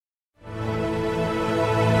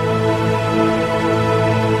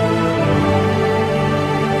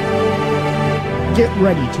get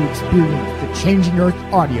ready to experience the Changing Earth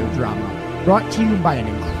audio drama, brought to you by an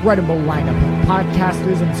incredible lineup of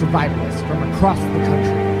podcasters and survivalists from across the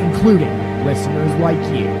country, including listeners like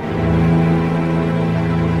you.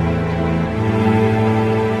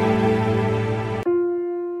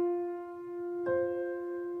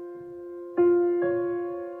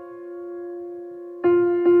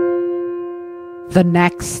 The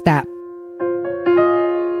next step.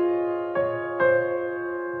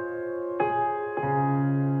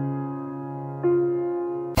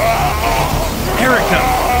 Erika!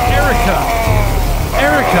 Erika!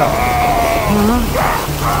 Erika! Huh?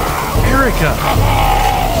 Erika!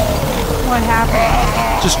 What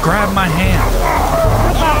happened? Just grab my hand.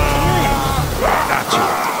 What about Terrence? Gotcha.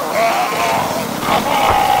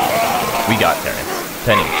 We got Terrence.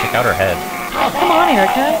 Penny, check out her head. Come on,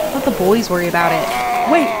 Erika. Let the boys worry about it.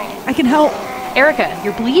 Wait, I can help. Erika,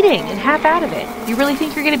 you're bleeding and half out of it. You really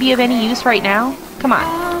think you're going to be of any use right now? Come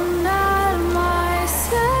on.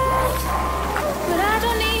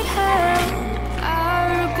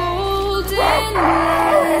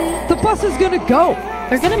 The bus is gonna go.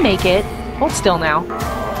 They're going to make it. Hold still now.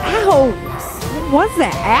 Ow! What was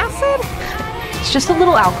that, acid? It's just a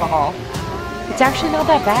little alcohol. It's actually not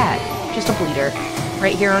that bad. Just a bleeder.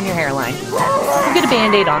 Right here on your hairline. We'll get a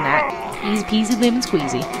Band-Aid on that. Easy peasy lemon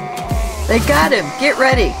squeezy. They got him. Get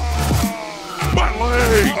ready. My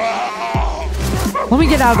leg! Let me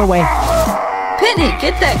get out of the way. Penny,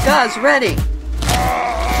 get that gauze ready.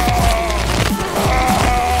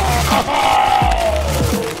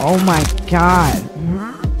 Oh my god.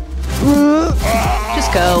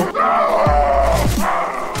 Just go.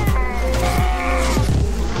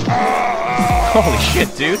 Holy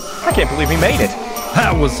shit, dude. I can't believe we made it.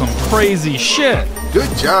 That was some crazy shit.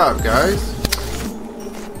 Good job, guys.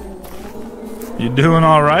 You doing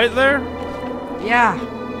all right there? Yeah,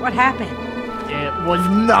 what happened? It was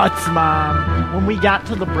nuts, Mom. When we got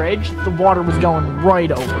to the bridge, the water was going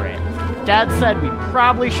right over it. Dad said we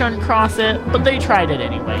probably shouldn't cross it, but they tried it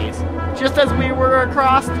anyways. Just as we were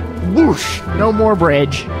across, whoosh, no more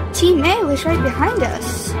bridge. Team A was right behind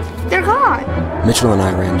us. They're gone. Mitchell and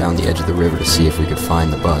I ran down the edge of the river to see if we could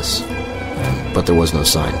find the bus, but there was no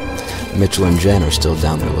sign. Mitchell and Jen are still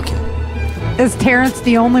down there looking. Is Terrence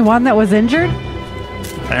the only one that was injured?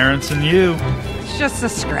 Terrence and you. It's just a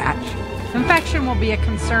scratch. Infection will be a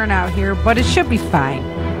concern out here, but it should be fine.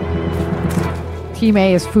 Team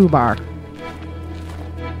A is FUBAR.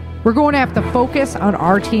 We're going to have to focus on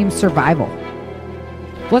our team's survival.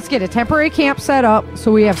 Let's get a temporary camp set up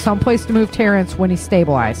so we have someplace to move Terrence when he's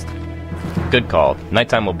stabilized. Good call.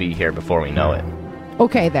 Nighttime will be here before we know it.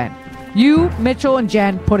 Okay then. You, Mitchell, and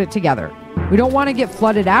Jen put it together. We don't want to get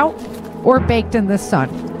flooded out or baked in the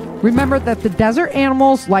sun. Remember that the desert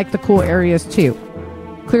animals like the cool areas too.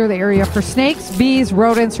 Clear the area for snakes, bees,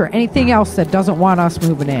 rodents, or anything else that doesn't want us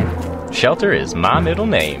moving in. Shelter is my middle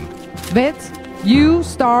name. Vince, you,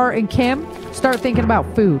 Star, and Kim start thinking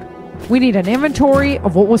about food. We need an inventory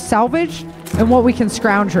of what was salvaged and what we can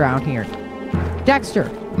scrounge around here. Dexter.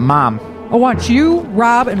 Mom. I want you,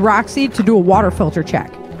 Rob, and Roxy to do a water filter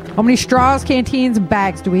check. How many straws, canteens, and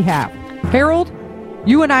bags do we have? Harold,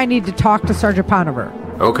 you and I need to talk to Sergeant Ponover.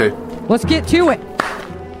 Okay. Let's get to it.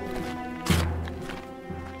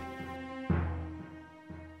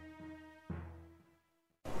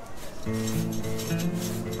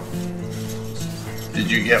 Did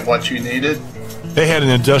you get what you needed? They had an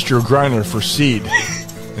industrial grinder for seed,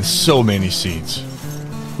 and so many seeds.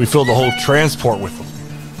 We filled the whole transport with them.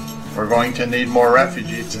 We're going to need more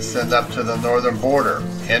refugees to send up to the northern border.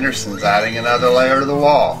 Henderson's adding another layer to the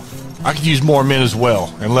wall. I could use more men as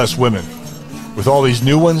well, and less women. With all these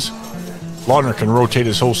new ones, Laudner can rotate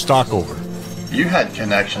his whole stock over. You had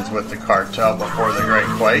connections with the cartel before the Great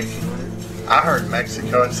Quake. I heard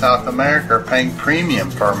Mexico and South America are paying premium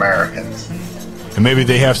for Americans. And maybe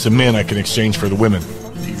they have some men I can exchange for the women.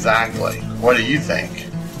 Exactly. What do you think?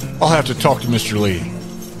 I'll have to talk to Mr. Lee.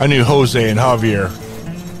 I knew Jose and Javier,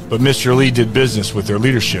 but Mr. Lee did business with their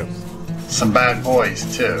leadership. Some bad boys,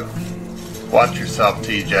 too. Watch yourself,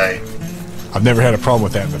 TJ. I've never had a problem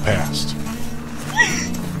with that in the past.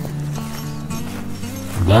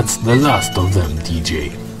 That's the last of them,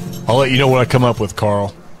 TJ. I'll let you know what I come up with,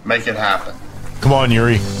 Carl. Make it happen. Come on,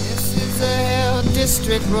 Yuri. This is a hell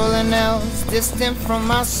district rolling L's, distant from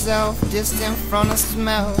myself, distant from the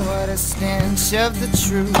smell of the stench of the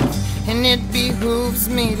truth. And it behooves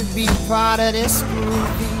me to be part of this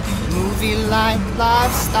groovy movie-like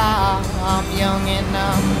lifestyle. I'm young and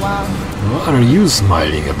I'm wild. What are you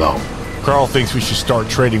smiling about? Carl thinks we should start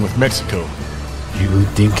trading with Mexico. You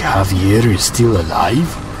think Javier is still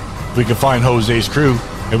alive? If we can find Jose's crew,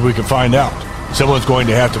 maybe we can find out. Someone's going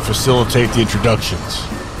to have to facilitate the introductions.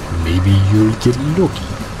 Maybe you'll get lucky.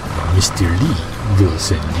 Mr. Lee will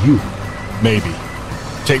send you. Maybe.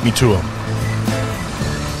 Take me to him.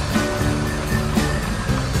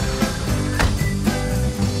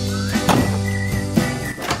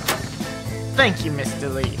 Thank you,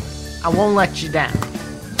 Mr. Lee. I won't let you down.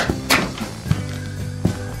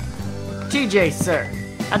 TJ, sir.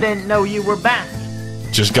 I didn't know you were back.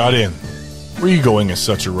 Just got in. Where are you going in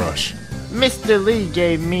such a rush? Mr. Lee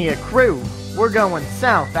gave me a crew. We're going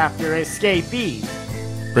south after escapees.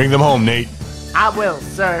 Bring them home, Nate. I will,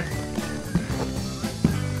 sir.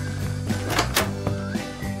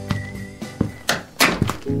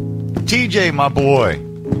 TJ, my boy.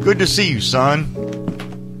 Good to see you, son.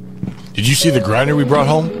 Did you see the grinder we brought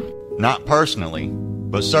home? Not personally,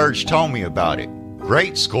 but Serge told me about it.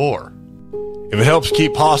 Great score. If it helps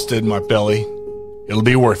keep pasta in my belly, it'll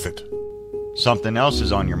be worth it. Something else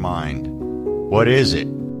is on your mind. What is it?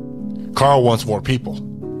 Carl wants more people.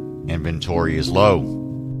 Inventory is low.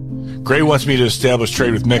 Gray wants me to establish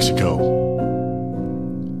trade with Mexico.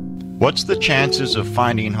 What's the chances of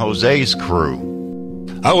finding Jose's crew?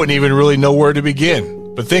 I wouldn't even really know where to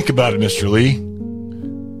begin. But think about it, Mr. Lee.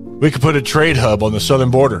 We could put a trade hub on the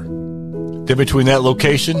southern border. Then between that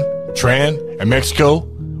location, Tran, and Mexico,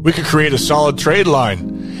 we could create a solid trade line,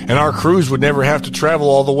 and our crews would never have to travel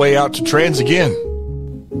all the way out to Trans again.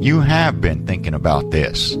 You have been thinking about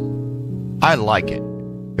this. I like it.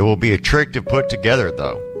 It will be a trick to put together,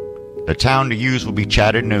 though. The town to use will be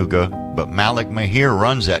Chattanooga, but Malik Mahir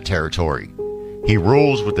runs that territory. He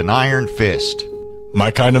rules with an iron fist. My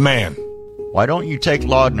kind of man. Why don't you take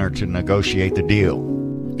Laudner to negotiate the deal?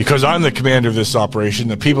 Because I'm the commander of this operation,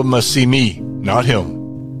 the people must see me, not him.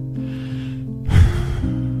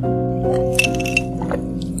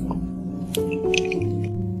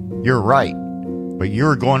 You're right, but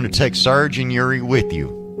you're going to take Serge and Yuri with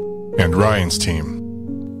you. And Ryan's team.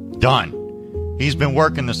 Done. He's been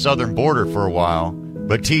working the southern border for a while,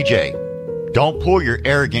 but TJ, don't pull your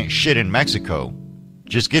arrogant shit in Mexico.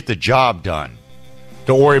 Just get the job done.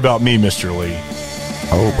 Don't worry about me, Mr. Lee.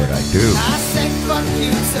 Oh, but I do. I say fuck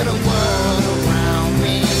you to the world around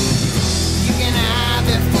me. You can have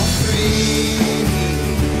it for free.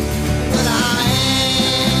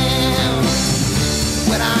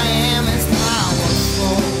 What I am is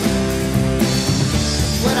powerful.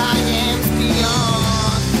 What I am is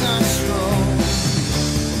beyond control.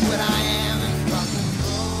 What I am is rock and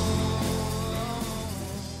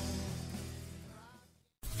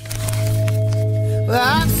roll. Well,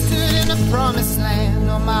 I've stood in the promised land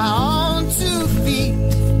on my own 2 feet.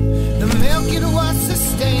 The milk it was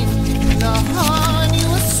sustained, the honey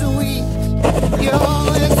was sweet. You're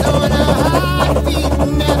always on a high beat,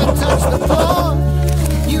 never touch the floor.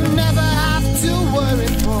 You never have to worry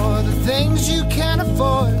for the things you can't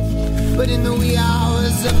afford. But in the wee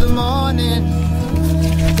hours of the morning,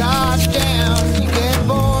 goddamn, you get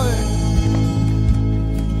bored.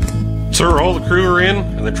 Sir, all the crew are in,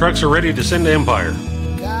 and the trucks are ready to send to Empire.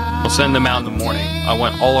 We'll send them out in the morning. I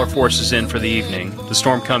want all our forces in for the evening. The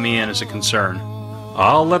storm coming in is a concern.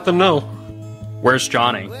 I'll let them know. Where's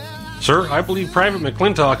Johnny? Sir, I believe Private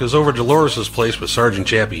McClintock is over Dolores' place with Sergeant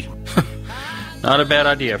Chappie. Not a bad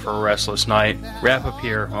idea for a restless night. Wrap up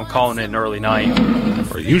here. I'm calling it an early night.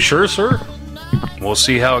 Are you sure, sir? We'll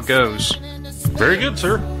see how it goes. Very good,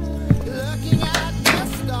 sir. Looking at the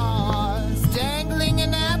stars, dangling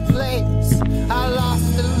in that place. I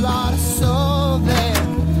lost a lot of soul there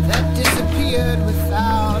that disappeared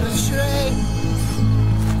without a trace.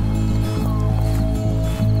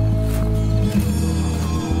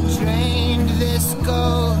 Drained this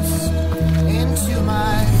ghost into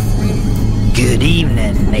my Good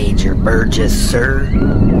evening, Major Virgis, sir.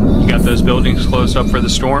 You got those buildings closed up for the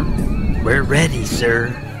storm? We're ready, sir.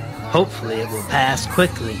 Hopefully it will pass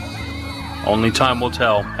quickly. Only time will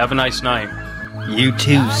tell. Have a nice night. You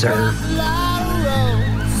too, sir.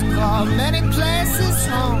 Called many places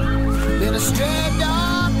home. Been a stray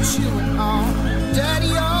dog chewing on dirty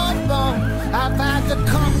old bone. I've had the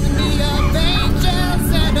company of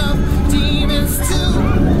angels and of demons too.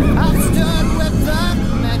 I've stood with the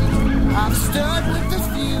many. I've stood with the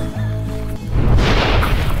few.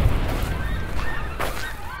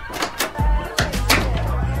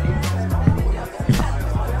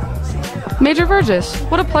 Major Virgis,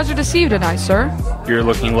 what a pleasure to see you tonight, sir. You're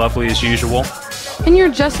looking lovely as usual. And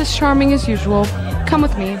you're just as charming as usual. Come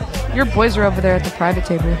with me. Your boys are over there at the private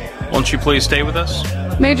table. Won't you please stay with us?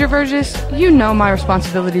 Major Virgis, you know my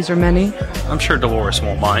responsibilities are many. I'm sure Dolores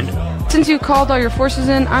won't mind. Since you called all your forces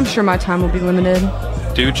in, I'm sure my time will be limited.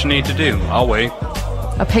 Do what you need to do. I'll wait.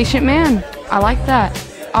 A patient man. I like that.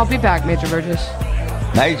 I'll be back, Major Virgis.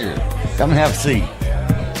 Major, come and have a seat.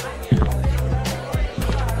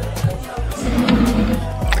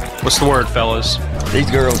 What's the word, fellas? These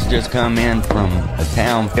girls just come in from a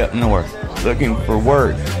town up north, looking for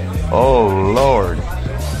work. Oh, Lord.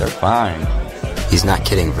 They're fine. He's not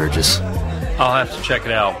kidding, Virgis. I'll have to check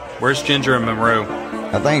it out. Where's Ginger and Monroe?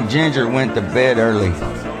 I think Ginger went to bed early,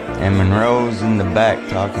 and Monroe's in the back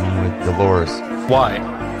talking with Dolores. Why?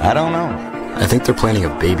 I don't know. I think they're planning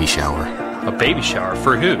a baby shower. A baby shower?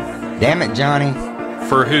 For who? Damn it, Johnny.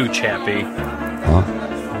 For who, Chappie? Huh?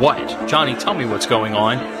 What? Johnny, tell me what's going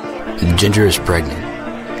on. Ginger is pregnant.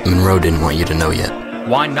 Monroe didn't want you to know yet.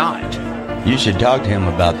 Why not? You should talk to him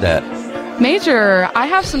about that. Major, I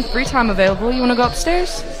have some free time available. You want to go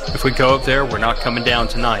upstairs? If we go up there, we're not coming down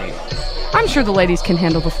tonight. I'm sure the ladies can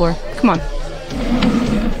handle the floor. Come on.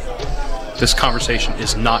 This conversation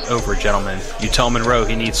is not over, gentlemen. You tell Monroe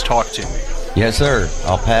he needs to talk to me. Yes, sir.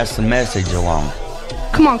 I'll pass the message along.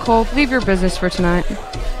 Come on, Cole. Leave your business for tonight.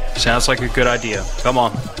 Sounds like a good idea. Come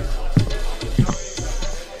on.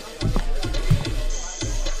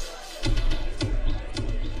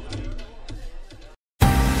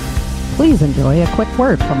 Please enjoy a quick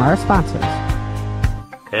word from our sponsors.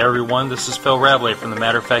 Hey everyone, this is Phil Rabley from the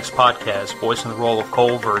Matter of Facts podcast, voicing the role of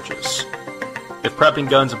Cole Virgis. If prepping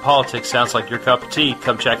guns and politics sounds like your cup of tea,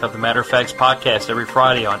 come check out the Matter of Facts podcast every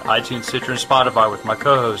Friday on iTunes, Stitcher, and Spotify with my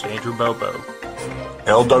co-host Andrew Bobo.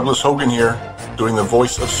 L. Douglas Hogan here, doing the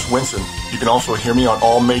voice of Swinson. You can also hear me on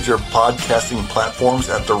all major podcasting platforms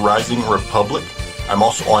at The Rising Republic. I'm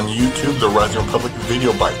also on YouTube, The Rising Republic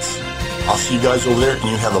Video Bites. I'll see you guys over there, and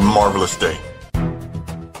you have a marvelous day.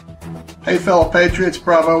 Hey fellow patriots,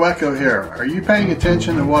 Bravo Echo here. Are you paying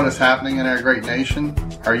attention to what is happening in our great nation?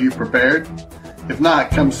 Are you prepared? If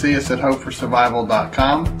not, come see us at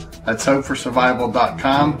hopeforsurvival.com. That's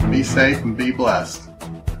hopeforsurvival.com. Be safe and be blessed.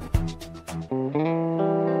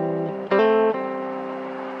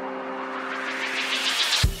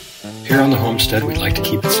 Here on the homestead, we'd like to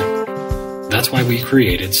keep it simple. That's why we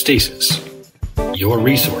created Stasis, your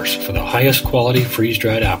resource for the highest quality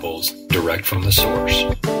freeze-dried apples direct from the source.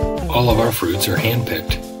 All of our fruits are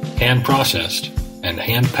hand-picked, hand-processed, and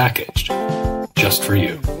hand-packaged just for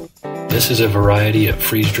you. This is a variety of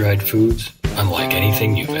freeze-dried foods unlike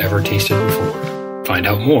anything you've ever tasted before. Find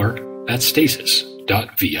out more at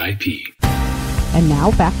stasis.vip. And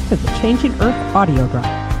now back to the Changing Earth audio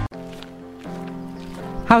drama.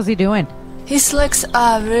 How's he doing? His legs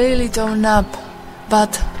are really torn up,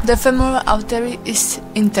 but the femoral artery is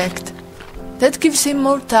intact. That gives him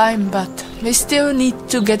more time, but we still need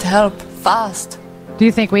to get help, fast. Do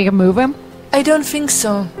you think we can move him? I don't think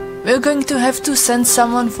so. We're going to have to send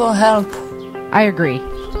someone for help. I agree.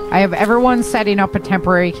 I have everyone setting up a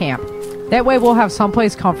temporary camp. That way we'll have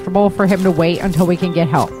someplace comfortable for him to wait until we can get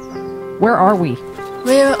help. Where are we?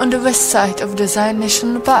 We're on the west side of the Zion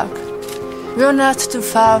National Park. We're not too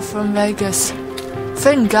far from Virgis.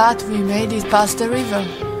 Thank God we made it past the river,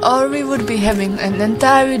 or we would be having an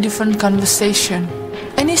entirely different conversation.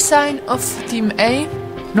 Any sign of Team A?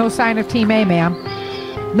 No sign of Team A, ma'am.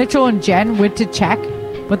 Mitchell and Jen went to check,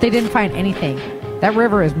 but they didn't find anything. That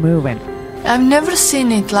river is moving. I've never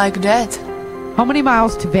seen it like that. How many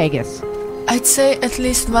miles to Vegas? I'd say at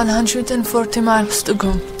least 140 miles to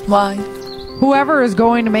go. Why? Whoever is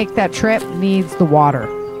going to make that trip needs the water.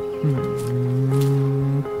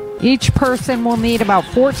 Each person will need about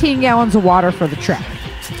 14 gallons of water for the trip.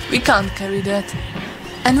 We can't carry that.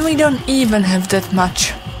 And we don't even have that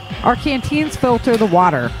much. Our canteens filter the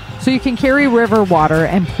water, so you can carry river water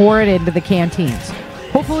and pour it into the canteens.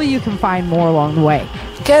 Hopefully you can find more along the way.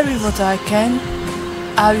 Carry what I can.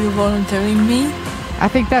 Are you volunteering me? I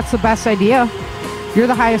think that's the best idea. You're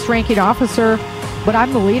the highest ranking officer, but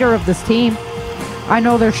I'm the leader of this team. I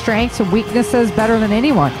know their strengths and weaknesses better than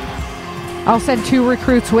anyone. I'll send 2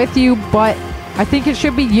 recruits with you, but I think it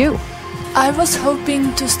should be you. I was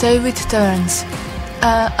hoping to stay with Terrence.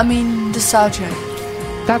 The sergeant.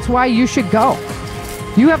 That's why you should go.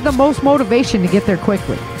 You have the most motivation to get there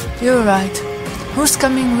quickly. You're right. Who's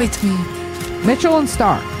coming with me? Mitchell and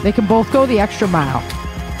Star. They can both go the extra mile.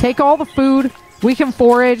 Take all the food, we can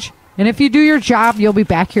forage, and if you do your job, you'll be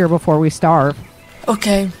back here before we starve.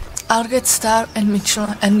 Okay, I'll get Star and Mitchell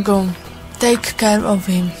and go. Take care of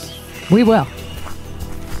him. We will.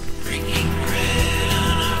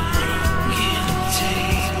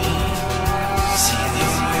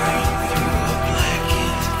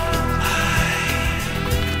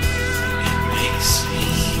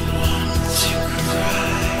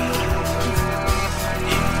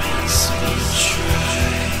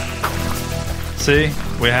 See,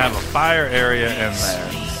 we have a fire area in there.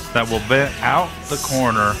 that will vent out the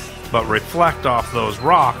corner but reflect off those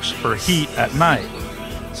rocks for heat at night.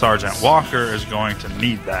 Sergeant Walker is going to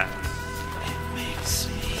need that.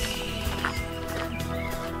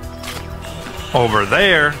 Over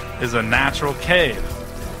there is a natural cave.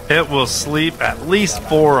 It will sleep at least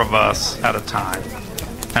 4 of us at a time.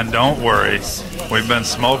 And don't worry, we've been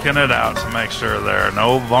smoking it out to make sure there are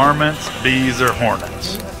no varmints, bees, or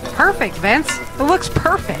hornets. Perfect, Vince. It looks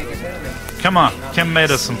perfect. Come on, Kim made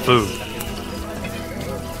us some food.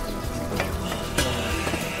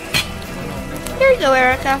 Here you go,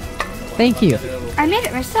 Erika. Thank you. I made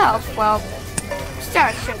it myself. Well,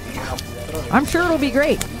 Star showed me how. I'm sure it'll be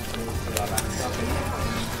great.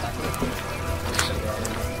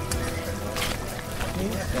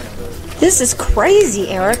 This is crazy,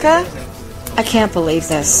 Erika. I can't believe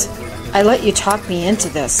this. I let you talk me into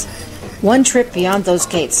this. One trip beyond those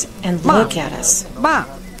gates, and Mom. look at us. Mom.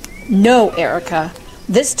 No, Erika.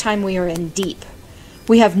 This time we are in deep.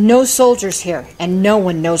 We have no soldiers here, and no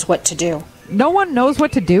one knows what to do. No one knows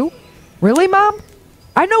what to do? Really, Mom?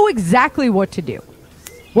 I know exactly what to do.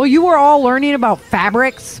 While you were all learning about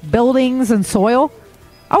fabrics, buildings, and soil,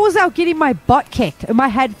 I was out getting my butt kicked and my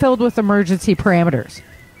head filled with emergency parameters.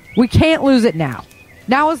 We can't lose it now.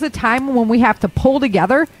 Now is the time when we have to pull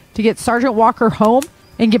together to get Sergeant Walker home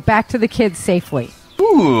and get back to the kids safely.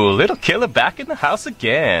 Ooh, little killer back in the house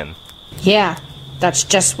again. Yeah, that's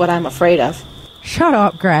just what I'm afraid of. Shut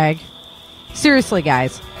up, Greg. Seriously,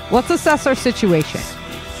 guys, let's assess our situation.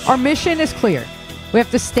 Our mission is clear. We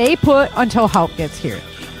have to stay put until help gets here.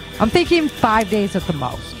 I'm thinking 5 days at the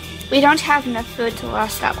most. We don't have enough food to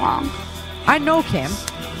last that long. I know, Kim.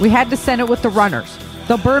 We had to send it with the runners.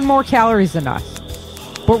 They'll burn more calories than us.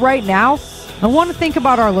 But right now, I want to think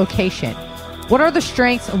about our location. What are the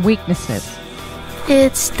strengths and weaknesses?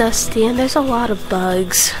 It's dusty and there's a lot of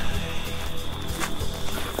bugs.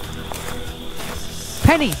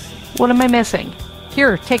 Penny, What am I missing?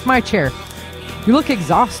 here, take my chair. You look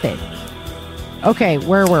exhausted. Okay,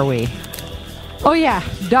 where were we? Oh yeah,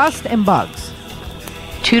 dust and bugs.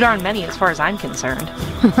 Too darn many as far as I'm concerned.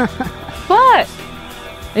 What?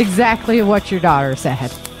 Exactly what your daughter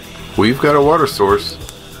said. We've got a water source,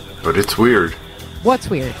 but it's weird. What's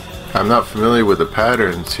weird? I'm not familiar with the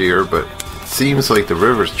patterns here, but it seems like the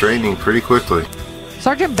river's draining pretty quickly.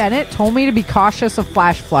 Sergeant Bennett told me to be cautious of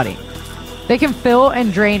flash flooding. They can fill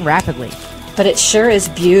and drain rapidly. But it sure is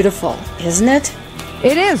beautiful, isn't it?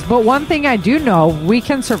 It is, but one thing I do know, we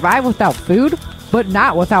can survive without food, but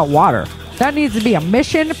not without water. That needs to be a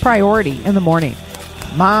mission priority in the morning.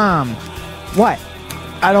 Mom, What?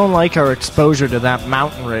 I don't like our exposure to that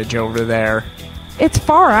mountain ridge over there. It's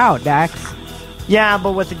far out, Dax. Yeah,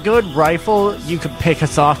 but with a good rifle, you could pick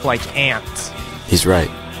us off like ants. He's right.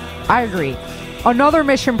 I agree. Another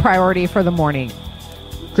mission priority for the morning.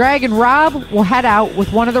 Greg and Rob will head out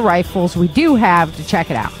with one of the rifles we do have to check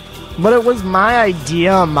it out. But it was my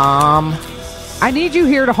idea, Mom. I need you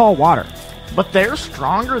here to haul water. But they're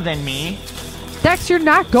stronger than me. Dex, you're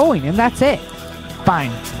not going, and that's it.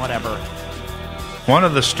 Fine, whatever. One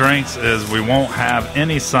of the strengths is we won't have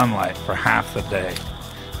any sunlight for half the day.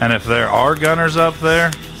 And if there are gunners up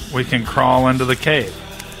there, we can crawl into the cave.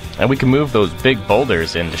 And we can move those big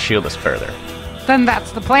boulders in to shield us further. Then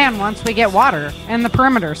that's the plan once we get water and the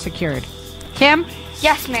perimeter secured. Kim?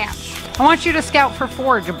 Yes, ma'am. I want you to scout for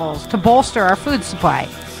forageables to bolster our food supply.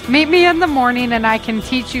 Meet me in the morning and I can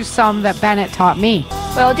teach you some that Bennett taught me.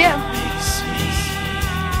 Will do.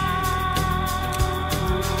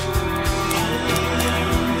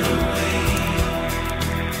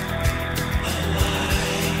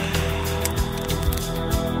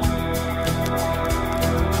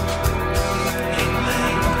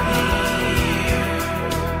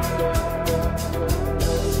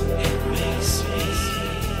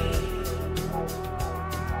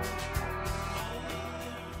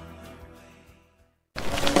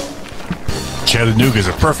 Chattanooga is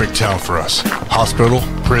a perfect town for us. Hospital,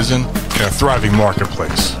 prison, and a thriving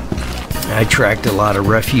marketplace. I tracked a lot of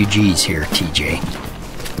refugees here, TJ.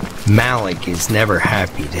 Malik is never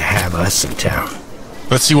happy to have us in town.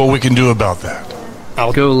 Let's see what we can do about that.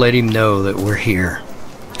 I'll go let him know that we're here.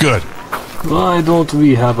 Good. Why don't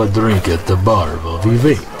we have a drink at the bar while we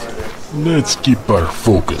wait? Let's keep our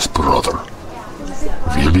focus, brother.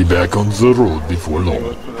 We'll be back on the road before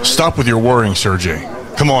long. Stop with your worrying, Sergey.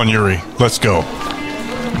 Come on, Yuri. Let's go.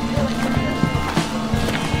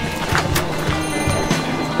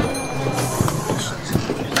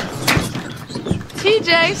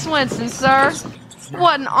 TJ Swenson, sir.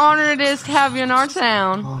 What an honor it is to have you in our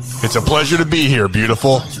town. It's a pleasure to be here,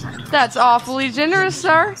 beautiful. That's awfully generous,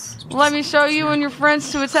 sir. Let me show you and your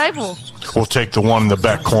friends to a table. We'll take the one in the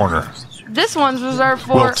back corner. This one's reserved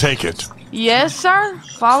for... We'll take it. Yes, sir.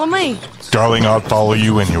 Follow me. Darling, I'll follow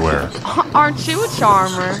you anywhere. Aren't you a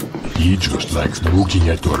charmer? He just likes looking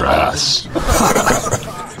at your ass.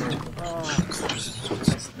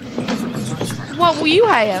 What will you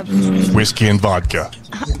have? Whiskey and vodka.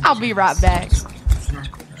 I'll be right back.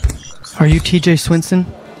 Are you TJ Swinson,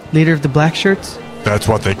 leader of the Black Shirts? That's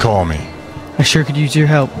what they call me. I sure could use your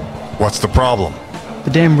help. What's the problem?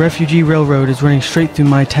 The damn refugee railroad is running straight through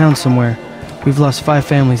my town somewhere. We've lost 5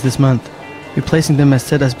 families this month. Replacing them has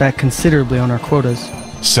set us back considerably on our quotas.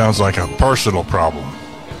 Sounds like a personal problem.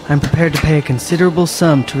 I'm prepared to pay a considerable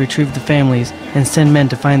sum to retrieve the families and send men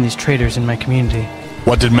to find these traitors in my community.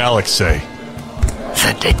 What did Malik say?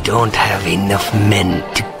 That they don't have enough men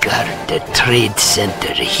to guard the trade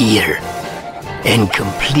center here and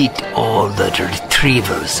complete all the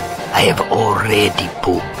retrievals I have already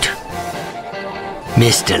booked.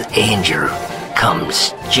 Mr. Angel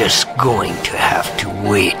comes just going to have to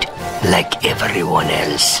wait like everyone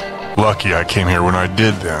else. Lucky I came here when I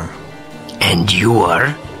did then. And you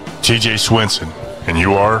are? TJ Swinson. And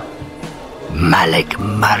you are? Malik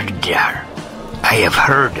Mardar. I have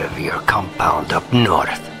heard of your compound up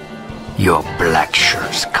north. Your black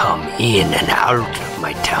shirts come in and out of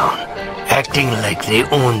my town, acting like they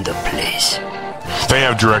own the place. They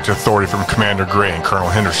have direct authority from Commander Gray and Colonel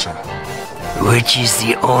Henderson. Which is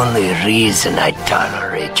the only reason I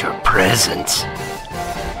tolerate your presence.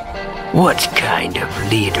 What kind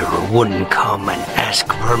of leader wouldn't come and ask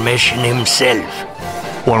permission himself?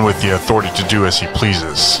 One with the authority to do as he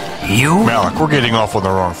pleases. You? Malik, we're getting off on the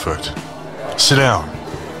wrong foot. Sit down.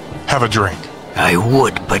 Have a drink. I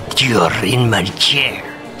would, but you're in my chair.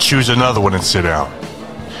 Choose another one and sit down.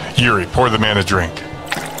 Yuri, pour the man a drink.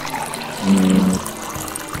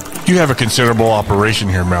 You have a considerable operation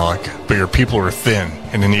here, Malik, but your people are thin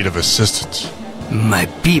and in need of assistance. My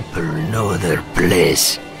people know their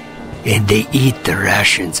place, and they eat the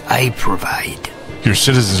rations I provide. Your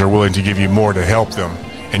citizens are willing to give you more to help them,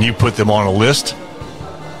 and you put them on a list?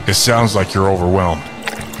 It sounds like you're overwhelmed.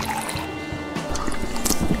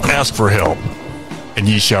 Ask for help, and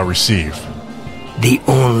ye shall receive. The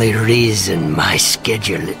only reason my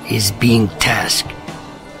schedule is being tasked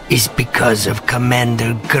is because of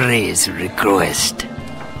Commander Gray's request.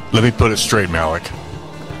 Let me put it straight, Malik.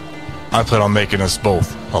 I plan on making us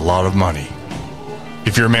both a lot of money.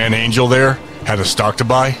 If your man Angel there had a stock to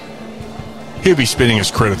buy, he'd be spending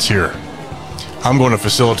his credits here. I'm going to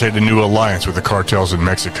facilitate a new alliance with the cartels in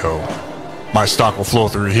Mexico. My stock will flow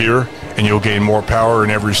through here, and you'll gain more power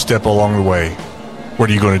in every step along the way. What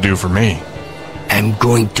are you going to do for me? I'm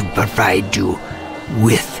going to provide you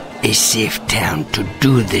with a safe town to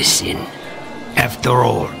do this in. After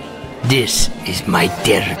all, this is my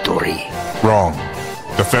territory. Wrong.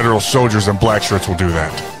 The federal soldiers and black shirts will do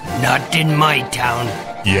that. Not in my town.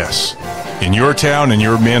 Yes. In your town, and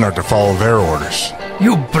your men are to follow their orders.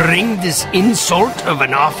 You bring this insult of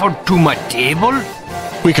an offer to my table?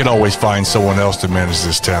 We can always find someone else to manage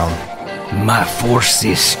this town. My force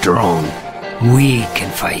is strong. We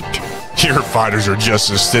can fight. Your fighters are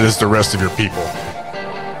just as thin as the rest of your people.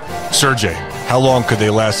 Sergey, how long could they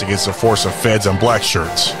last against a force of feds and black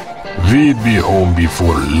shirts? We'd be home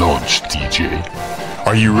before lunch, TJ.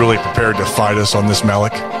 Are you really prepared to fight us on this,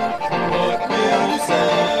 Malik?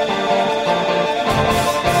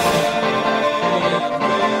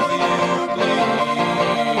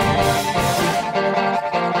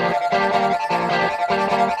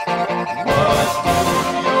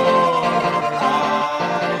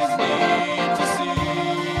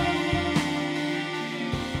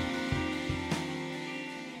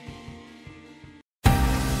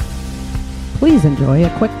 Please enjoy a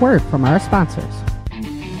quick word from our sponsors.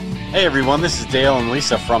 Hey everyone, this is Dale and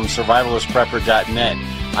Lisa from SurvivalistPrepper.net.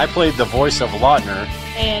 I played the voice of Lautner.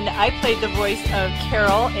 And I played the voice of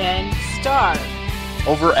Carol and Star.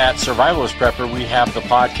 Over at Survivalist Prepper, we have the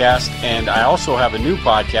podcast, and I also have a new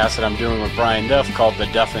podcast that I'm doing with Brian Duff called The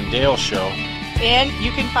Duff and Dale Show. And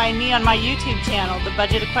you can find me on my YouTube channel, The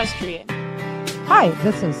Budget Equestrian. Hi,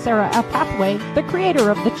 this is Sarah F. Hathaway, the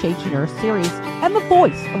creator of the Changing Earth series and the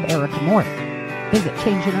voice of Erika Morth. Visit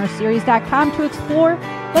ChangingEarthSeries.com to explore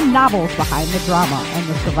the novels behind the drama and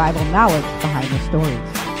the survival knowledge behind the stories.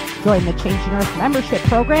 Join the Changing Earth membership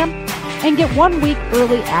program and get 1 week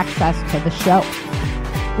early access to the show.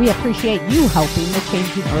 We appreciate you helping the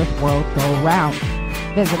Changing Earth world go round.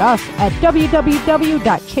 Visit us at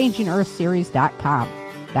www.ChangingEarthSeries.com.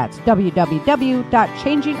 That's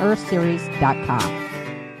www.ChangingEarthSeries.com.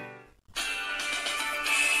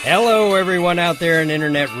 Hello, everyone out there in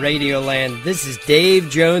Internet Radio Land. This is Dave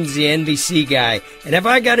Jones, the NBC guy, and have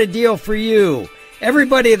I got a deal for you?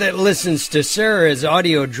 Everybody that listens to Sarah's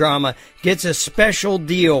audio drama gets a special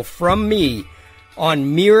deal from me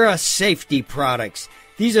on Mira safety products.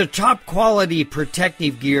 These are top-quality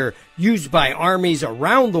protective gear used by armies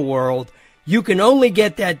around the world. You can only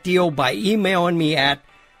get that deal by emailing me at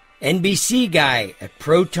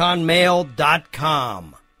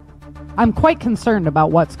nbcguy@protonmail.com. I'm quite concerned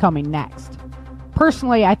about what's coming next.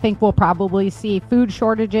 Personally, I think we'll probably see food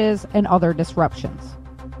shortages and other disruptions.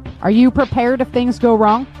 Are you prepared if things go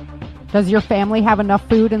wrong? Does your family have enough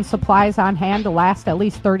food and supplies on hand to last at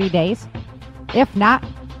least 30 days? If not,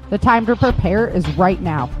 the time to prepare is right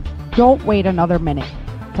now. Don't wait another minute.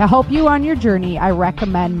 To help you on your journey, I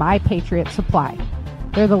recommend My Patriot Supply.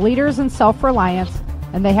 They're the leaders in self-reliance,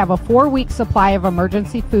 and they have a 4-week supply of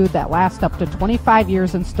emergency food that lasts up to 25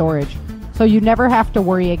 years in storage, so you never have to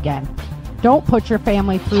worry again. Don't put your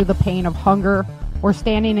family through the pain of hunger or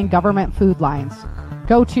standing in government food lines.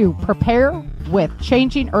 Go to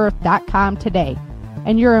preparewithchangingearth.com today,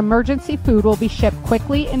 and your emergency food will be shipped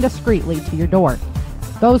quickly and discreetly to your door.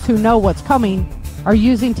 Those who know what's coming are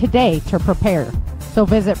using today to prepare. So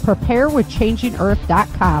visit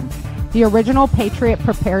preparewithchangingearth.com, the original Patriot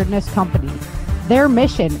Preparedness Company. Their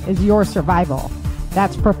mission is your survival.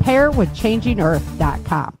 That's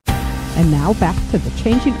preparewithchangingearth.com. And now back to the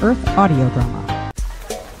Changing Earth audio drama.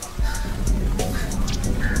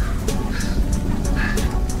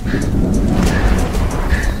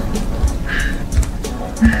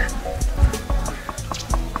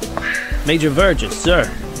 Major Virgis, sir.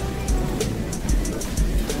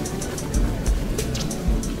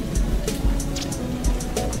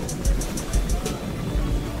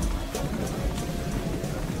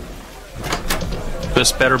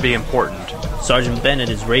 This better be important. Sergeant Bennett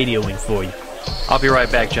is radioing for you. I'll be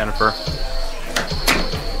right back, Jennifer.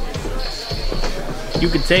 You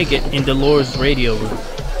can take it in Dolores' radio room.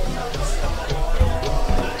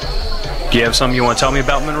 Do you have something you want to tell me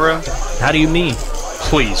about, Monroe? How do you mean?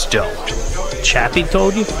 Please don't. Chappie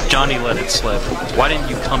told you? Johnny let it slip. Why didn't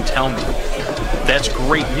you come tell me? That's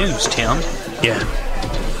great news, Tim. Yeah,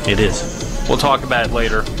 it is. We'll talk about it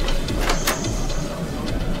later.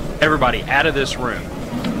 Everybody, out of this room.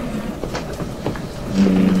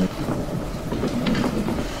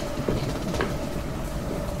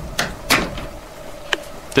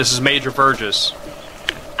 This is Major Virgis.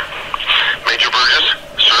 Major Virgis,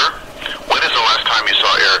 sir? When is the last time you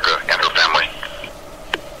saw Erika and her family?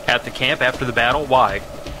 At the camp after the battle? Why?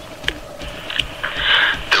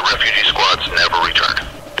 The refugee squads never returned.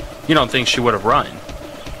 You don't think she would have run?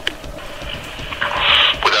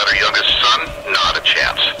 Without her youngest son, not a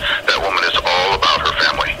chance. That woman is all about her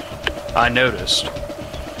family. I noticed.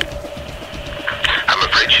 I'm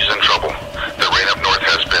afraid she's in trouble. The rain up north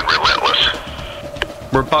has been relentless.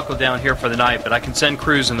 We're buckled down here for the night, but I can send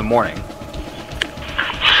crews in the morning.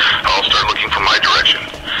 I'll start looking from my direction.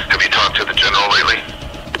 Have you talked to the general lately?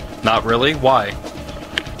 Not really. Why?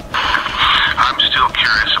 I'm still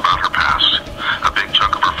curious about her past. A big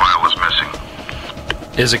chunk of her file is missing.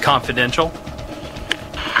 Is it confidential?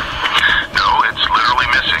 No, it's literally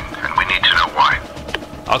missing, and we need to know why.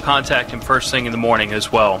 I'll contact him first thing in the morning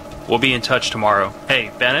as well. We'll be in touch tomorrow.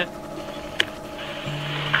 Hey, Bennett?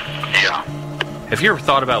 Yeah? Have you ever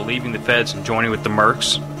thought about leaving the feds and joining with the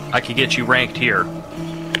Mercs? I could get you ranked here.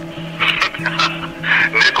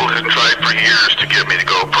 Nickel has tried for years to get me to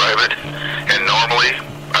go private, and normally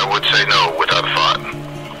I would say no without a thought.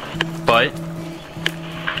 But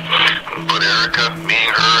Erika,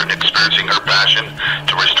 meeting her and experiencing her passion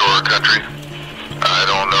to restore her country, I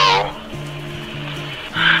don't know.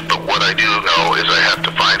 But what I do know is I have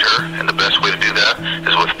to find her, and the best way to do that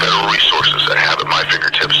is with federal resources I have at my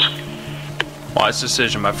fingertips. Wise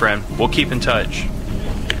decision, my friend. We'll keep in touch.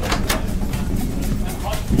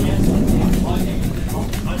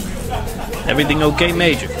 Everything okay,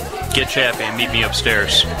 Major? Get Chappie and meet me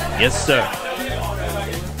upstairs. Yes, sir.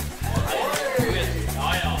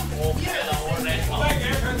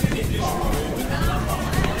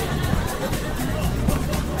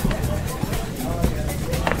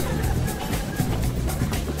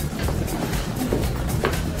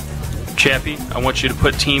 Chappie, I want you to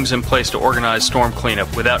put teams in place to organize storm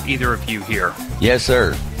cleanup without either of you here. Yes,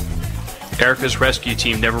 sir. Erika's rescue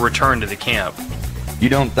team never returned to the camp. You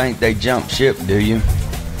don't think they jumped ship, do you?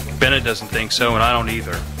 Bennett doesn't think so, and I don't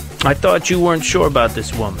either. I thought you weren't sure about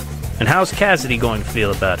this woman. And how's Cassidy going to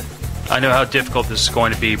feel about it? I know how difficult this is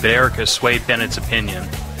going to be, but Erika swayed Bennett's opinion.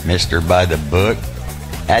 Mr. By the Book?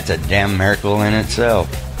 That's a damn miracle in itself.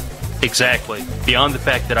 Exactly. Beyond the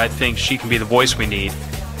fact that I think she can be the voice we need,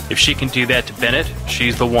 If she can do that to Bennett,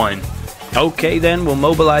 she's the one. Okay, then, we'll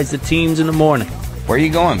mobilize the teams in the morning. Where are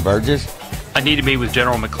you going, Virgis? I need to meet with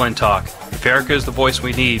General McClintock. If Erika is the voice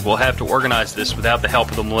we need, we'll have to organize this without the help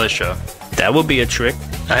of the militia. That will be a trick.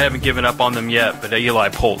 I haven't given up on them yet, but Eli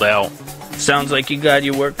pulled out. Sounds like you got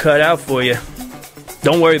your work cut out for you.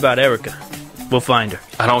 Don't worry about Erika. We'll find her.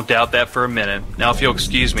 I don't doubt that for a minute. Now, if you'll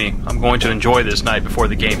excuse me, I'm going to enjoy this night before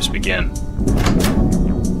the games begin.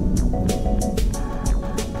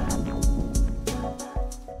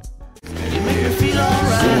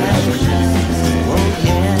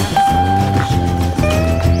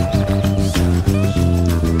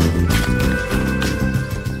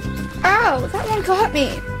 Ow, that one caught me.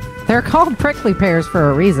 They're called prickly pears for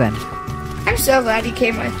a reason. I'm so glad you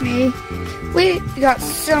came with me. We got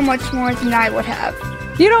so much more than I would have.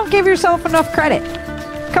 You don't give yourself enough credit.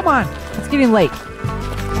 Come on, it's getting late.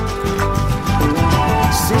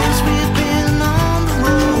 Since we've been on the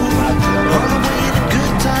road, on the way to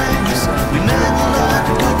good times, we met a lot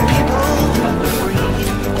of good people.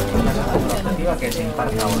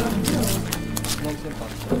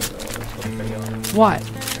 What?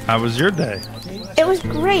 How was your day? It was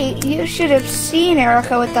great. You should have seen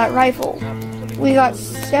Erika with that rifle. We got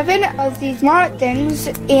 7 of these marmot things,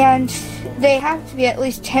 and they have to be at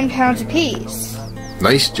least 10 pounds apiece.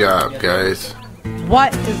 Nice job, guys.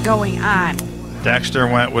 What is going on? Dexter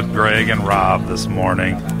went with Greg and Rob this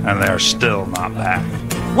morning, and they're still not back.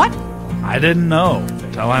 What? I didn't know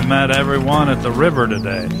till I met everyone at the river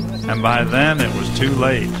today, and by then it was too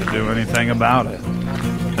late to do anything about it.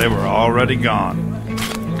 They were already gone.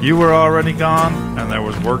 You were already gone, and there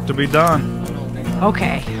was work to be done.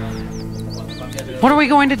 Okay. What are we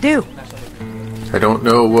going to do? I don't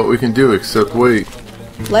know what we can do except wait.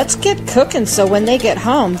 Let's get cooking so when they get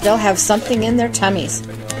home, they'll have something in their tummies.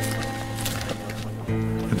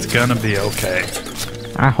 It's gonna be okay.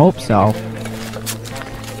 I hope so.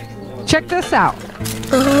 Check this out.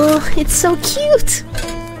 Oh, it's so cute.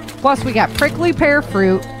 Plus, we got prickly pear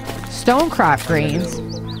fruit, stonecrop greens,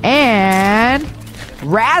 and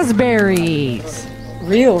raspberries.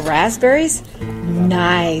 Real raspberries?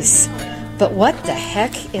 Nice. But what the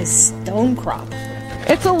heck is stonecrop?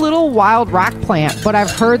 It's a little wild rock plant, but I've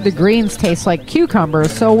heard the greens taste like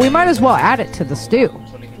cucumbers, so we might as well add it to the stew.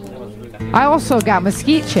 I also got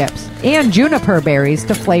mesquite chips and juniper berries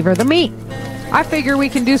to flavor the meat. I figure we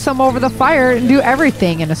can do some over the fire and do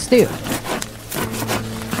everything in a stew.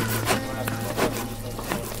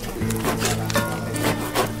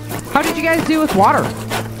 How did you guys do with water?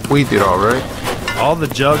 We did all right. All the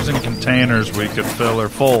jugs and containers we could fill are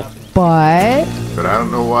full. But I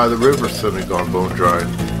don't know why the river's suddenly gone bone dry.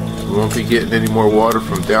 We won't be getting any more water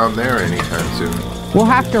from down there anytime soon. We'll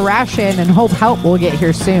have to ration and hope help will get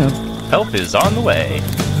here soon. Help is on the way.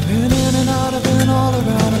 I've been in and out, I've been all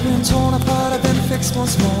around, I've been torn apart, I've been fixed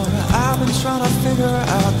once more. I've been trying to figure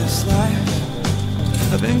out this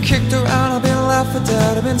life. I've been kicked around, I've been left for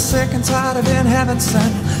dead, I've been sick and tired, I've been heaven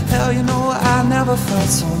sent. Hell, you know I never felt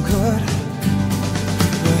so good.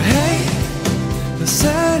 But hey, I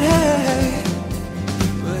said hey,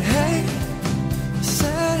 but hey, I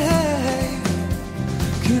said hey,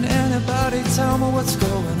 can anybody tell me what's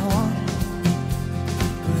going on?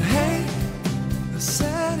 But hey, I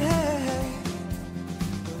said hey,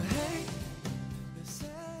 but hey, I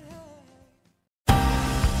said hey.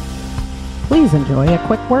 Please enjoy a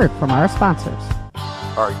quick word from our sponsors.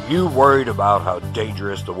 Are you worried about how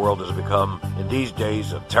dangerous the world has become in these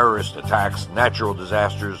days of terrorist attacks, natural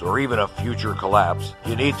disasters, or even a future collapse?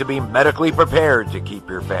 You need to be medically prepared to keep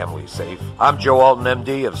your family safe. I'm Joe Alton,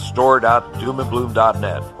 MD of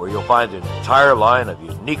store.doomandbloom.net, where you'll find an entire line of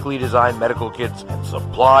uniquely designed medical kits and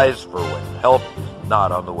supplies for when help is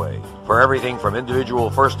not on the way. For everything from individual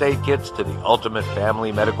first aid kits to the ultimate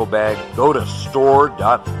family medical bag, go to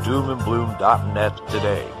store.doomandbloom.net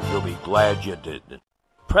today. You'll be glad you did.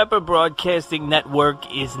 Prepper Broadcasting Network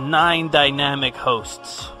is 9 dynamic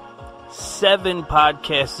hosts, 7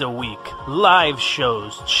 podcasts a week, live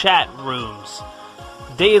shows, chat rooms,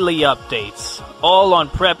 daily updates, all on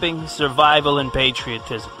prepping, survival, and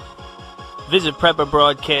patriotism. Visit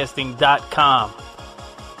PrepperBroadcasting.com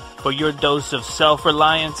for your dose of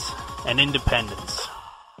self-reliance and independence.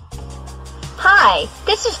 Hi,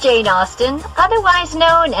 this is Jane Austen, otherwise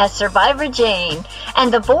known as Survivor Jane,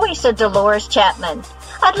 and the voice of Dolores Chapman.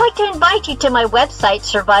 I'd like to invite you to my website,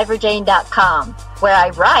 SurvivorJane.com, where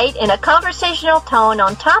I write in a conversational tone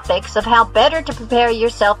on topics of how better to prepare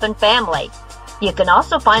yourself and family. You can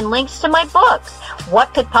also find links to my books,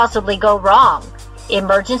 What Could Possibly Go Wrong?,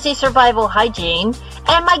 Emergency Survival Hygiene,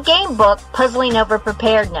 and my game book, Puzzling Over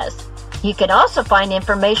Preparedness. You can also find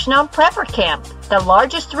information on Prepper Camp, the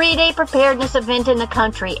largest 3-day preparedness event in the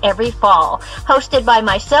country every fall, hosted by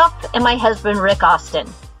myself and my husband, Rick Austin.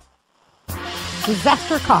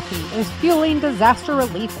 Disaster Coffee is fueling disaster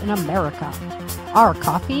relief in America. Our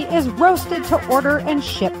coffee is roasted to order and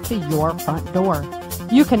shipped to your front door.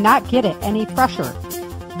 You cannot get it any fresher.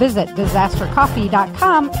 Visit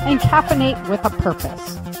disastercoffee.com and caffeinate with a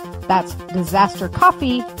purpose. That's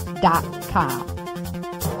disastercoffee.com.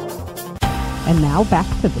 And now back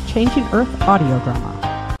to the Changing Earth audio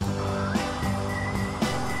drama.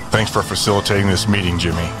 Thanks for facilitating this meeting,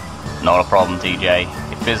 Jimmy. Not a problem,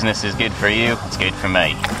 TJ. If business is good for you, it's good for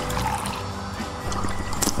me.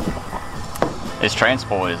 This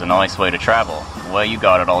transport is a nice way to travel. The way you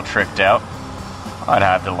got it all tricked out, I'd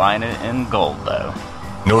have to line it in gold, though.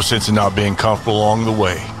 No sense in not being comfortable along the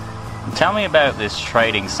way. Tell me about this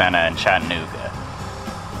trading center in Chattanooga.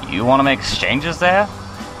 You want to make exchanges there?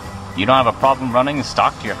 You don't have a problem running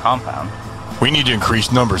stock to your compound? We need to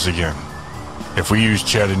increase numbers again. If we use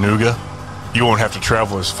Chattanooga, you won't have to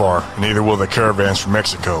travel as far, and neither will the caravans from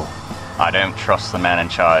Mexico. I don't trust the man in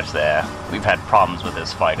charge there. We've had problems with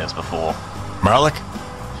his fighters before. Malik?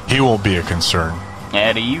 He won't be a concern.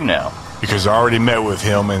 How do you know? Because I already met with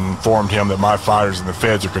him and informed him that my fighters and the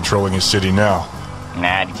feds are controlling his city now.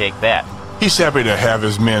 How'd you take that? He's happy to have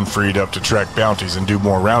his men freed up to track bounties and do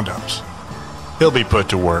more roundups. He'll be put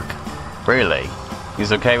to work. Really?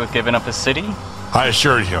 He's okay with giving up his city? I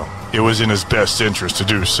assured him it was in his best interest to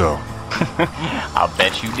do so. I'll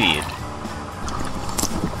bet you did.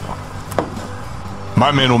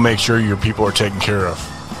 My men will make sure your people are taken care of.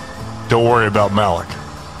 Don't worry about Malik.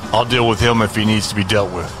 I'll deal with him if he needs to be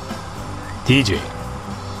dealt with. TJ,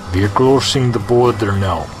 we're crossing the border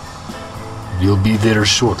now. We'll be there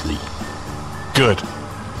shortly. Good.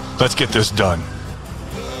 Let's get this done.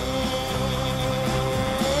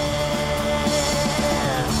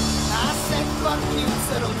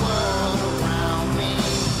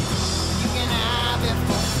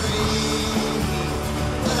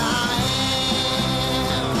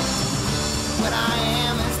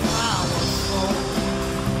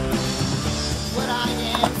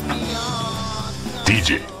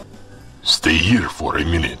 TJ, stay here for a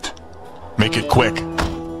minute. Make it quick.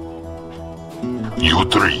 You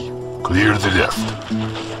three, clear the left.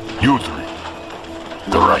 You three,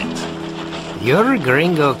 the right. Your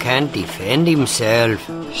gringo can't defend himself.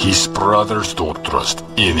 His brothers don't trust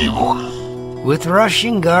anyone. With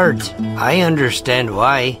Russian guards, I understand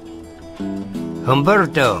why.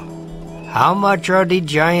 Humberto, how much are the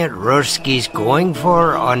giant Ruskies going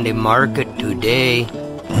for on the market today?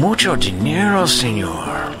 Mucho dinero,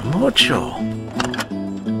 senor. Mucho.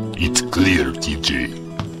 It's clear, TJ.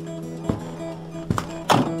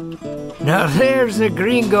 Now there's a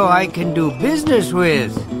gringo I can do business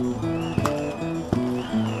with.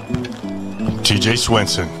 TJ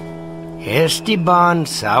Swenson. Esteban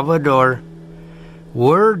Salvador.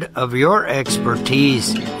 Word of your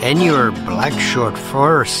expertise and your black short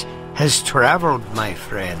force has traveled, my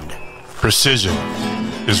friend. Precision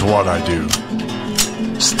is what I do.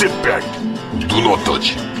 Step back. Do not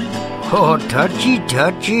touch him. Oh, touchy.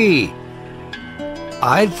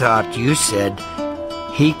 I thought you said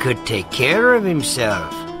he could take care of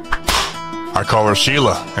himself. I call her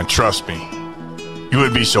Sheila, and trust me, you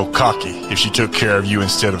would be so cocky if she took care of you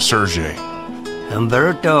instead of Sergei.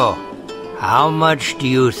 Humberto, how much do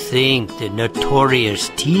you think the notorious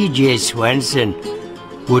TJ Swenson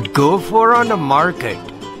would go for on the market?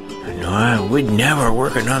 No, we'd never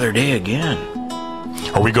work another day again.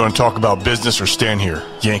 Are we going to talk about business or stand here,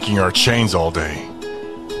 yanking our chains all day?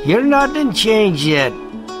 You're not in chains yet.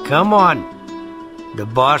 Come on. The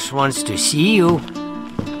boss wants to see you.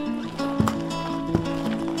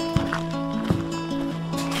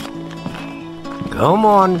 Come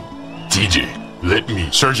on. TJ, let me.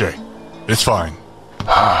 Sergei, it's fine.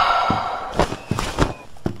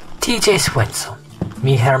 TJ Swenson,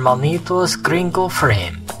 mi hermanito's gringo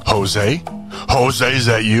friend. Jose? Jose, is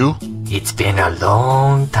that you? It's been a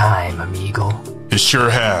long time, amigo. It sure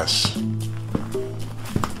has.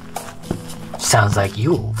 Sounds like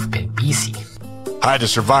you've been busy. I had to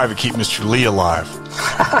survive to keep Mr. Lee alive.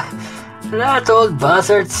 That old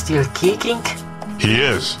buzzard's still kicking? He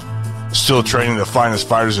is. Still training the finest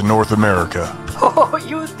fighters in North America. Oh,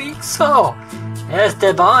 you think so?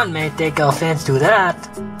 Esteban may take offense to that.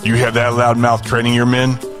 You have that loudmouth training your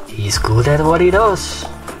men? He's good at what he does.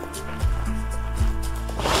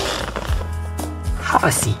 Have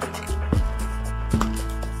a seat.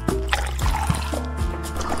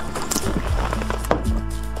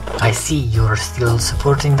 I see you're still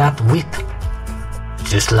supporting that whip.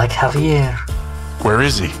 Just like Javier. Where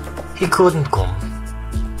is he? He couldn't come.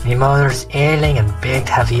 My mother's ailing and begged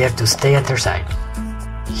Javier to stay at her side.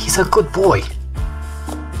 He's a good boy,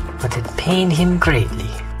 but it pained him greatly.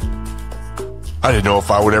 I didn't know if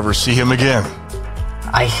I would ever see him again.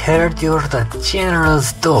 I heard you're the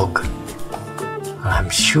General's dog. I'm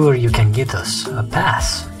sure you can get us a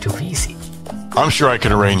pass to visit. I'm sure I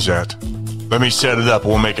can arrange that. Let me set it up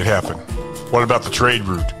and we'll make it happen. What about the trade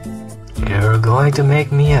route? You're going to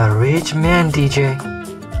make me a rich man, DJ.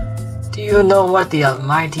 Do you know what the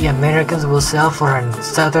almighty Americans will sell for in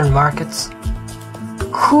southern markets?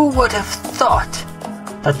 Who would have thought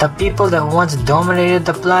that the people that once dominated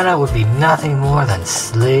the planet would be nothing more than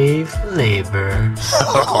slave labor?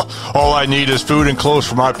 All I need is food and clothes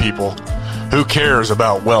for my people. Who cares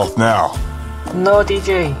about wealth now? No,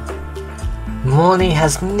 DJ. Money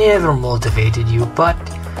has never motivated you, but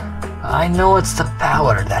I know it's the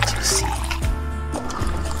power that you seek.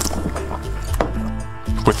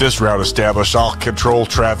 With this route established, I'll control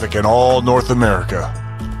traffic in all North America.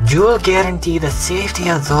 You'll guarantee the safety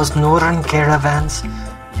of those northern caravans,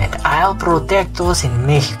 and I'll protect those in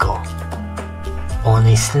Mexico.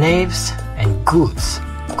 Only slaves and goods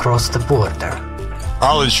cross the border.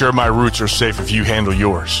 I'll ensure my routes are safe if you handle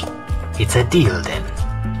yours. It's a deal then.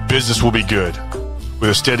 Business will be good.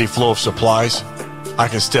 With a steady flow of supplies, I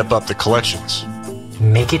can step up the collections.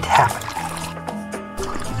 Make it happen.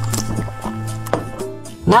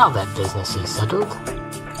 Now that business is settled,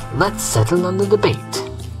 let's settle on the debate.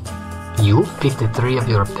 You pick the 3 of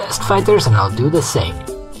your best fighters and I'll do the same.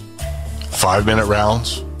 5-minute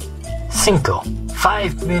rounds? 5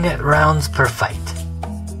 5-minute rounds per fight.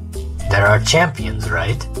 There are champions,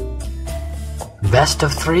 right? Best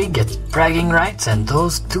of 3 gets bragging rights and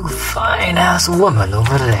those 2 fine-ass women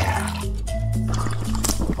over there.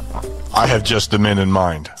 I have just the men in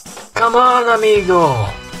mind. Come on, amigo.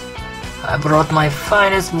 I brought my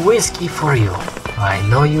finest whiskey for you. I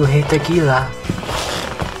know you hate tequila.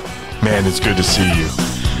 Man, it's good to see you.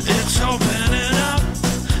 It's opening up,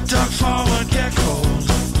 duck forward, get cold.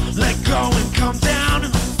 Let go and come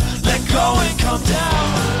down, let go and come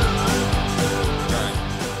down.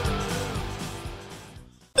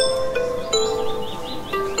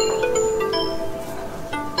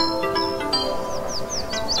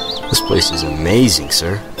 This place is amazing,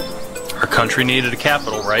 sir. Our country needed a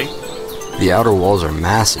capital, right? The outer walls are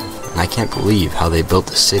massive, and I can't believe how they built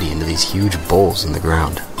the city into these huge bowls in the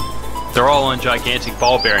ground. They're all on gigantic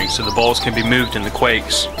ball bearings, so the bowls can be moved in the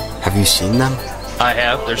quakes. Have you seen them? I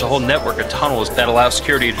have. There's a whole network of tunnels that allow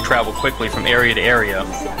security to travel quickly from area to area.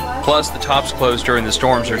 Plus, the tops closed during the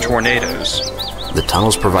storms or tornadoes. The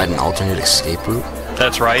tunnels provide an alternate escape route?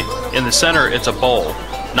 That's right. In the center, it's a bowl.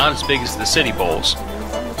 Not as big as the city bowls.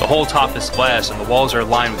 The whole top is glass and the walls are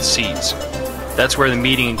lined with seats. That's where the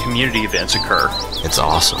meeting and community events occur. It's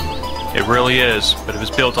awesome. It really is, but it was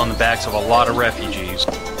built on the backs of a lot of refugees.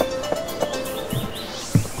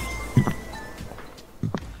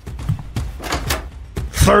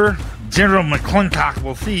 Sir, General McClintock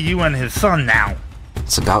will see you and his son now.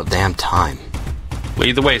 It's about damn time.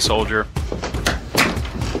 Lead the way, soldier.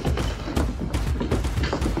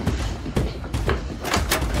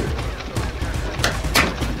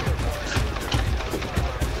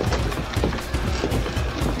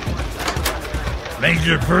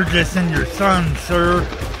 Major Virgis and your son, sir.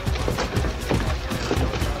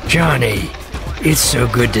 Johnny, it's so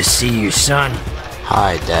good to see you, son.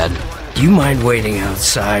 Hi, Dad. Do you mind waiting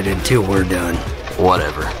outside until we're done?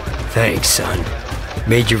 Whatever. Thanks, son.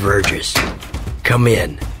 Major Virgis, come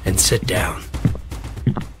in and sit down.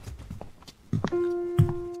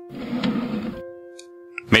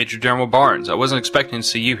 Major General Barnes, I wasn't expecting to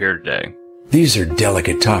see you here today. These are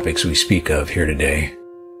delicate topics we speak of here today.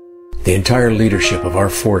 The entire leadership of our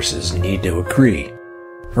forces need to agree,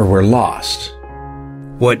 or we're lost.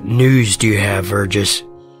 What news do you have, Virgis?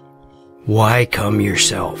 Why come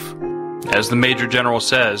yourself? As the Major General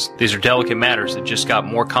says, these are delicate matters that just got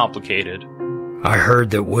more complicated. I heard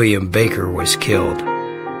that William Baker was killed.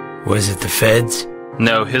 Was it the feds?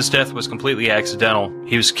 No, his death was completely accidental.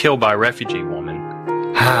 He was killed by a refugee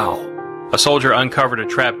woman. How? A soldier uncovered a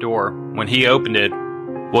trap door. When he opened it,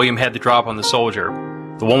 William had the drop on the soldier.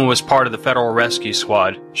 The woman was part of the Federal Rescue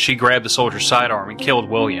Squad. She grabbed the soldier's sidearm and killed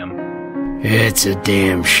William. It's a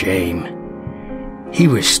damn shame. He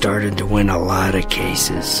was starting to win a lot of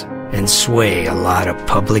cases and sway a lot of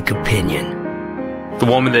public opinion. The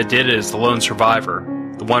woman that did it is the lone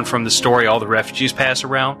survivor. The one from the story all the refugees pass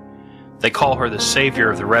around. They call her the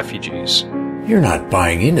savior of the refugees. You're not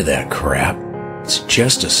buying into that crap. It's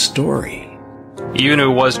just a story. Even if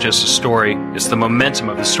it was just a story, it's the momentum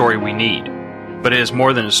of the story we need. But it is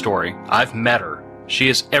more than a story. I've met her. She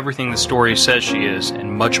is everything the story says she is,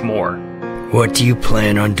 and much more. What do you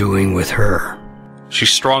plan on doing with her?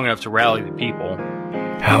 She's strong enough to rally the people.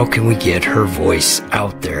 How can we get her voice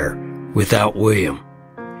out there without William?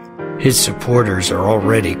 His supporters are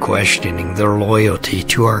already questioning their loyalty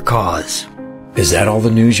to our cause. Is that all the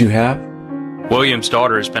news you have? William's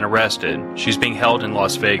daughter has been arrested. She's being held in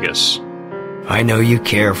Las Vegas. I know you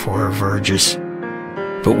care for her, Virgis,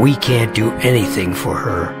 but we can't do anything for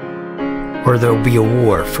her, or there'll be a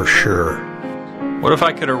war for sure. What if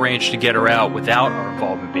I could arrange to get her out without our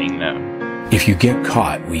involvement being known? If you get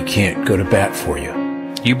caught, we can't go to bat for you.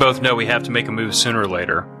 You both know we have to make a move sooner or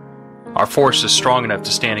later. Our force is strong enough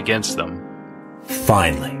to stand against them.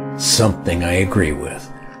 Finally, something I agree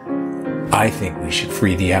with. I think we should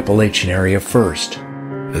free the Appalachian area first.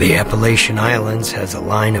 The Appalachian Islands has a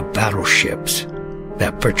line of battleships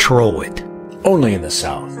that patrol it. Only in the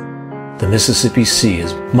south. The Mississippi Sea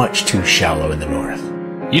is much too shallow in the north.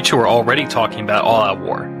 You two are already talking about all-out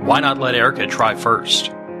war. Why not let Erika try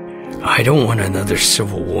first? I don't want another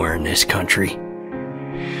civil war in this country.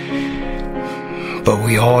 But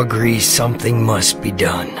we all agree something must be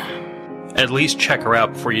done. At least check her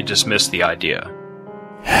out before you dismiss the idea.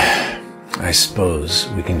 I suppose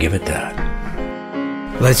we can give it that.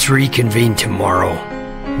 Let's reconvene tomorrow.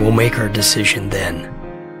 We'll make our decision then.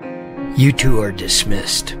 You two are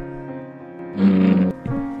dismissed.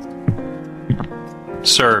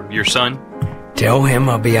 Sir, your son? Tell him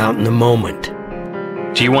I'll be out in a moment.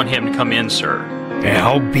 Do you want him to come in, sir?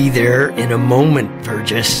 I'll be there in a moment,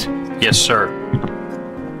 Virgis. Yes, sir.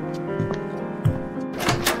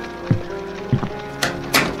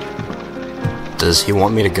 Does he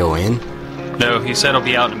want me to go in? No, he said he'll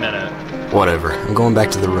be out in a minute. Whatever, I'm going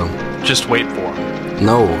back to the room. Just wait for him.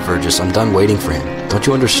 No, Virgis, I'm done waiting for him. Don't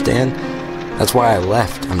you understand? That's why I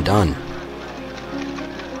left. I'm done.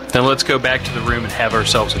 Then let's go back to the room and have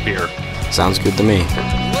ourselves a beer. Sounds good to me.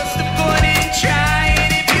 What's the point in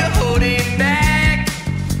trying if you're holding back?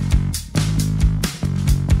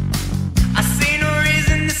 I see no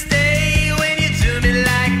reason to stay when you do me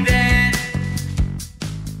like that.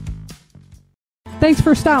 Thanks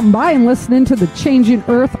for stopping by and listening to the Changing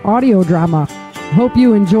Earth audio drama. Hope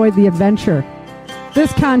you enjoyed the adventure.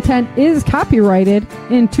 This content is copyrighted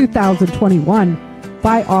in 2021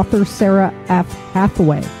 by author Sarah F.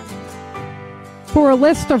 Hathaway. For a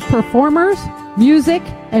list of performers, music,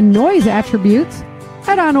 and noise attributes,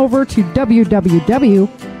 head on over to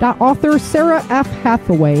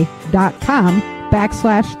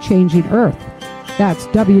www.authorSarahFHathaway.com/Changing Earth. That's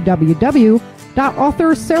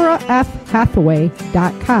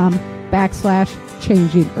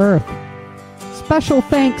www.authorSarahFHathaway.com/Changing Earth. Special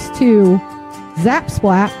thanks to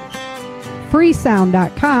Zapsplat,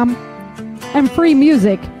 freesound.com, and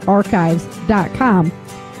freemusicarchives.com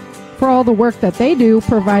for all the work that they do,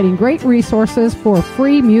 providing great resources for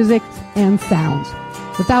free music and sounds.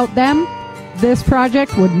 Without them, this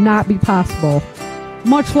project would not be possible.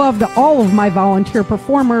 Much love to all of my volunteer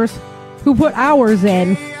performers who put hours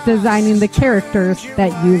in designing the characters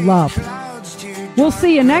that you love. We'll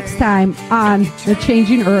see you next time on the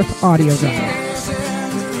Changing Earth audio drama.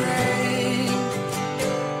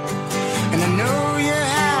 And I know you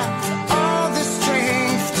have all the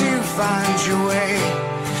strength to find your way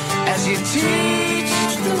as you teach.